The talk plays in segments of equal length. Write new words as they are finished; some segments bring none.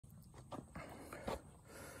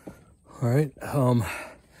All right,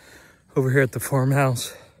 over here at the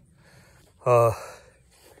farmhouse.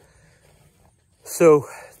 So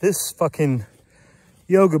this fucking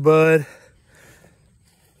yoga bud,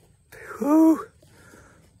 whoo,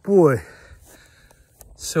 boy.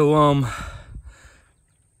 So,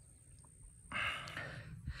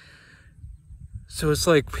 so it's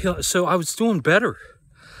like, so I was doing better.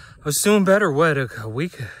 What, a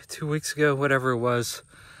week, 2 weeks ago, whatever it was,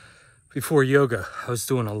 before yoga. I was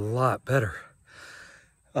doing a lot better.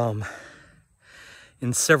 In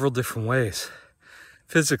several different ways,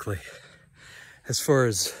 physically, as far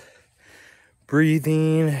as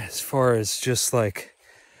breathing, as far as just like,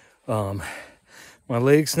 my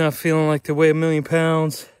legs not feeling like they weigh 1,000,000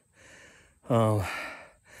 pounds,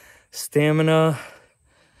 stamina,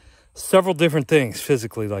 several different things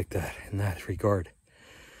physically like that, in that regard.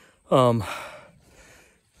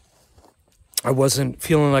 I wasn't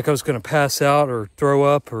feeling like I was going to pass out or throw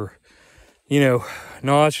up or,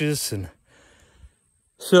 nauseous. And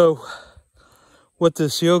so what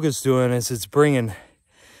this yoga's doing is it's bringing,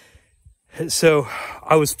 so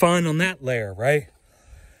I was fine on that layer, right?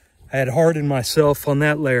 I had hardened myself on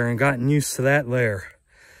that layer and gotten used to that layer.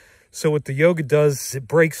 So what the yoga does is it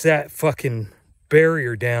breaks that fucking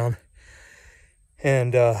barrier down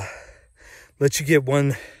and lets you get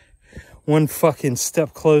one fucking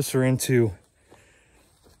step closer into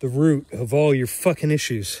the root of all your fucking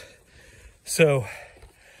issues. So,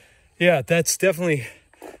 yeah, that's definitely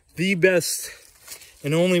the best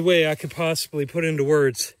and only way I could possibly put into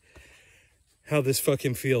words how this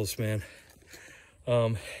fucking feels, man.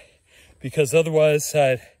 Because otherwise,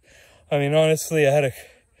 honestly, I had a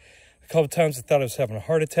couple times I thought I was having a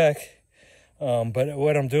heart attack. But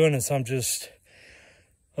what I'm doing is I'm just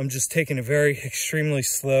taking it very extremely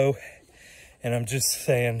slow, and I'm just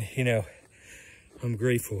saying, I'm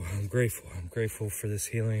grateful for this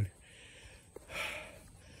healing.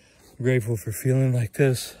 I'm grateful for feeling like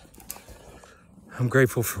this. I'm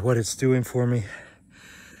grateful for what it's doing for me.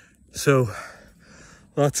 So,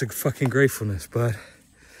 lots of fucking gratefulness, bud.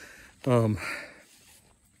 And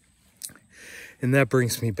that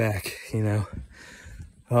brings me back,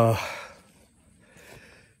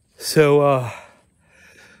 So, I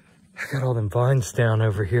got all them vines down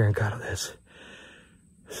over here and got this.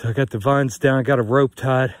 So I got the vines down, I got a rope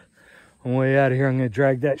tied. On the way out of here, I'm gonna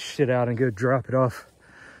drag that shit out and go drop it off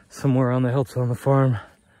somewhere on the hills on the farm.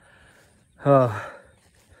 Like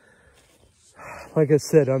I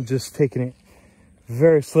said, I'm just taking it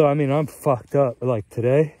very slow. I'm fucked up, like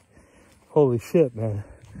today. Holy shit, man.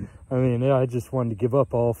 I just wanted to give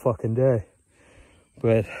up all fucking day.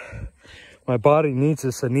 But my body needs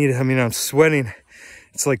this, I'm sweating.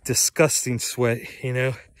 It's like disgusting sweat,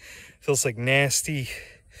 Feels like nasty.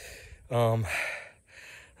 I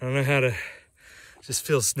don't know how to, just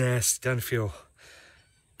feels nasty, doesn't feel,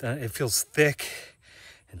 it feels thick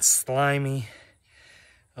and slimy.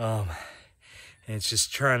 And it's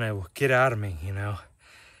just trying to get out of me,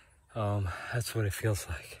 That's what it feels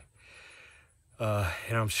like.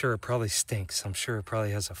 And I'm sure it probably stinks. I'm sure it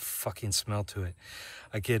probably has a fucking smell to it.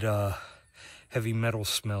 I get, heavy metal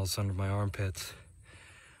smells under my armpits.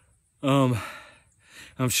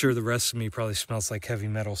 I'm sure the rest of me probably smells like heavy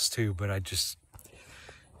metals too, but I just,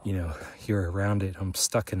 you're around it. I'm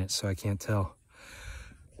stuck in it, so I can't tell.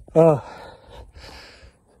 But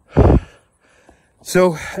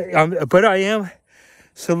I am.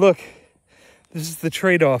 So look, this is the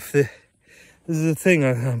trade-off. This is the thing.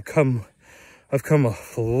 I've come a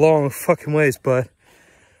long fucking ways, but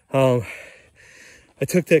I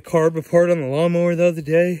took that carb apart on the lawnmower the other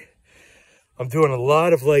day. I'm doing a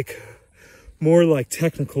lot of more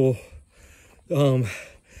technical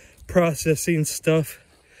processing stuff,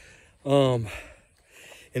 and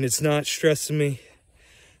it's not stressing me,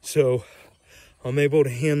 so I'm able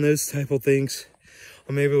to handle those type of things.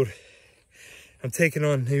 I'm taking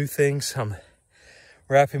on new things. I'm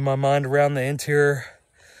wrapping my mind around the interior.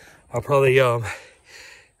 I'll probably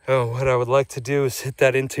what I would like to do is hit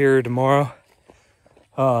that interior tomorrow,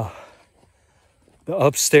 the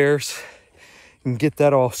upstairs, and get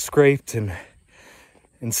that all scraped and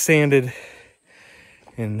sanded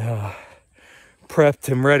and prepped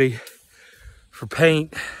and ready for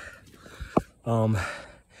paint.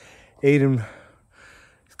 Aiden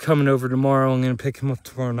is coming over tomorrow. I'm gonna pick him up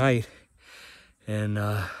tomorrow night, and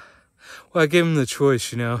I gave him the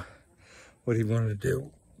choice, what he wanted to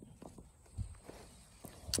do.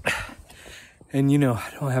 And I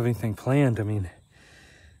don't have anything planned. There's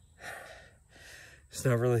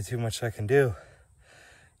not really too much I can do,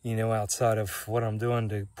 outside of what I'm doing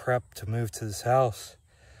to prep to move to this house.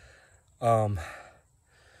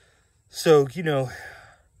 So,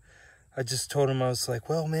 I just told him, I was like,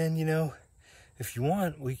 well, man, you know, if you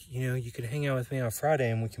want, you can hang out with me on Friday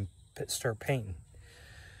and we can start painting.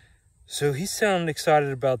 So he sounded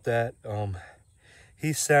excited about that.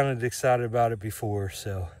 He sounded excited about it before,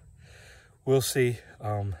 so we'll see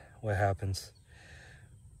what happens.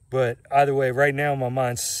 But either way, right now my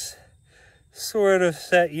mind's sort of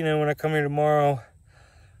set, you know, when I come here tomorrow,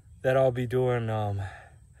 that I'll be doing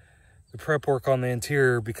the prep work on the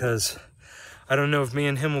interior, because I don't know if me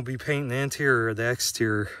and him will be painting the interior or the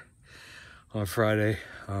exterior on Friday.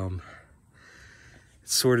 It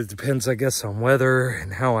sort of depends, I guess, on weather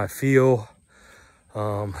and how I feel.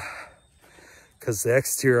 Because the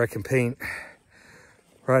exterior I can paint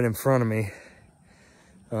right in front of me.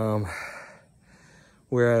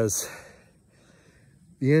 Whereas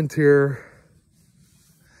the interior,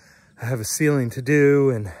 I have a ceiling to do,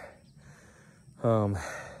 and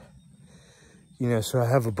you know, so I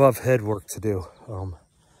have above head work to do.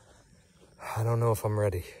 I don't know if I'm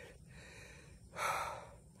ready.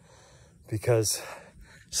 Because,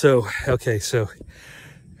 okay,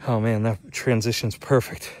 oh man, that transition's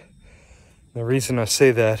perfect. The reason I say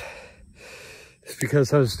that is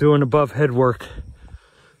because I was doing above head work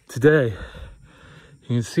today. You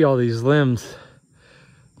can see all these limbs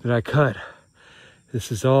that I cut.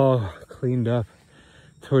 This is all cleaned up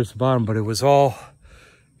towards the bottom, but it was all,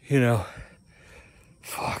 you know,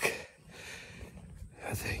 fuck.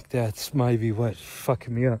 I think that's maybe what's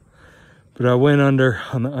fucking me up. But I went on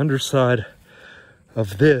the underside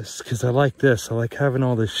of this, because I like this. I like having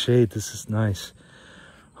all this shade. This is nice.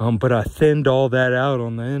 But I thinned all that out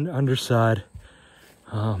on the underside.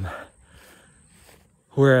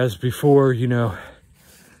 Whereas before, you know,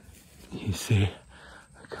 you see,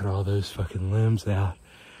 I cut all those fucking limbs out.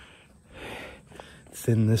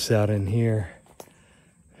 Thin this out in here.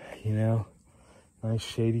 You know, nice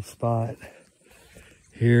shady spot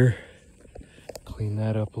here. Clean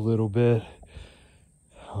that up a little bit.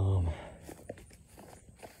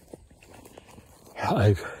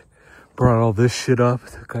 I've brought all this shit up.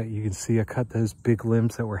 You can see I cut those big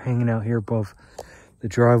limbs that were hanging out here above the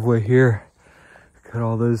driveway here. Cut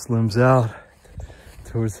all those limbs out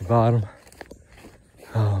towards the bottom.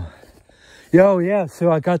 Yeah,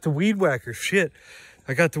 so I got the weed whacker. Shit,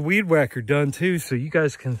 I got the weed whacker done too, so you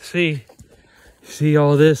guys can see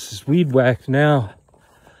all this is weed whacked now.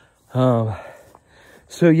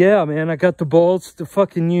 So yeah, man, I got the bolts to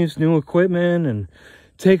fucking use new equipment and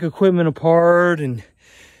take equipment apart, and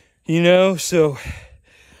you know, so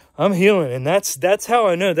I'm healing, and that's how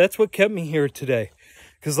I know. That's what kept me here today.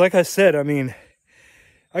 Because like I said, I mean,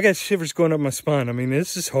 I got shivers going up my spine. I mean,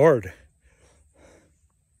 this is hard.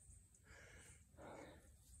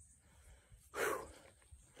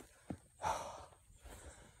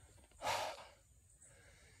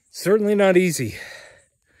 Certainly not easy,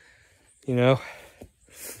 you know.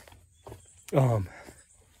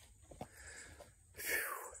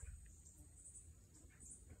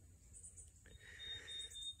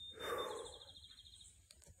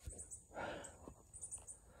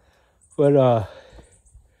 But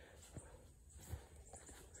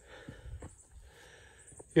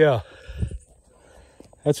yeah,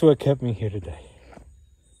 that's what kept me here today.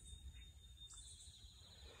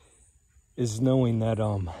 Is knowing that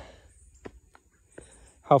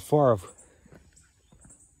how far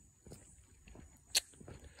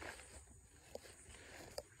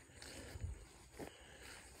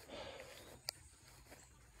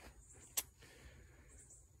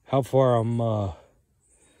I'm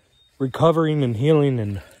recovering and healing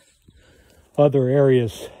in other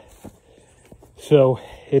areas. So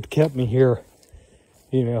it kept me here,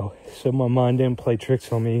 you know, so my mind didn't play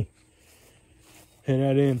tricks on me. And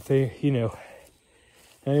I didn't think, you know,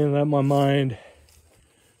 I didn't let my mind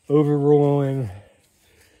overruling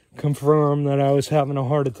confirm that I was having a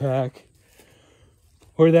heart attack,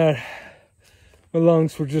 or that my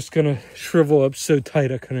lungs were just gonna shrivel up so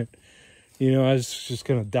tight I couldn't, you know, I was just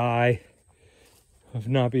gonna die of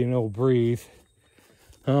not being able to breathe.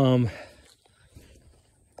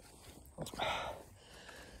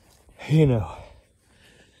 You know,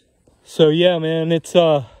 so yeah, man, it's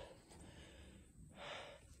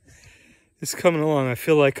coming along. I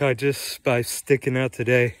feel like I just, by sticking out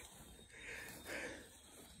today,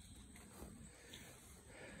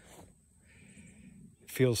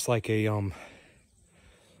 feels like a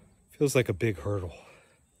big hurdle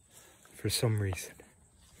for some reason.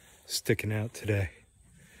 Sticking out today.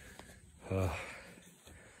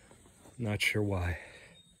 Not sure why.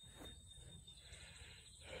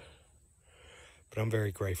 But I'm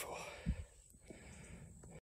very grateful.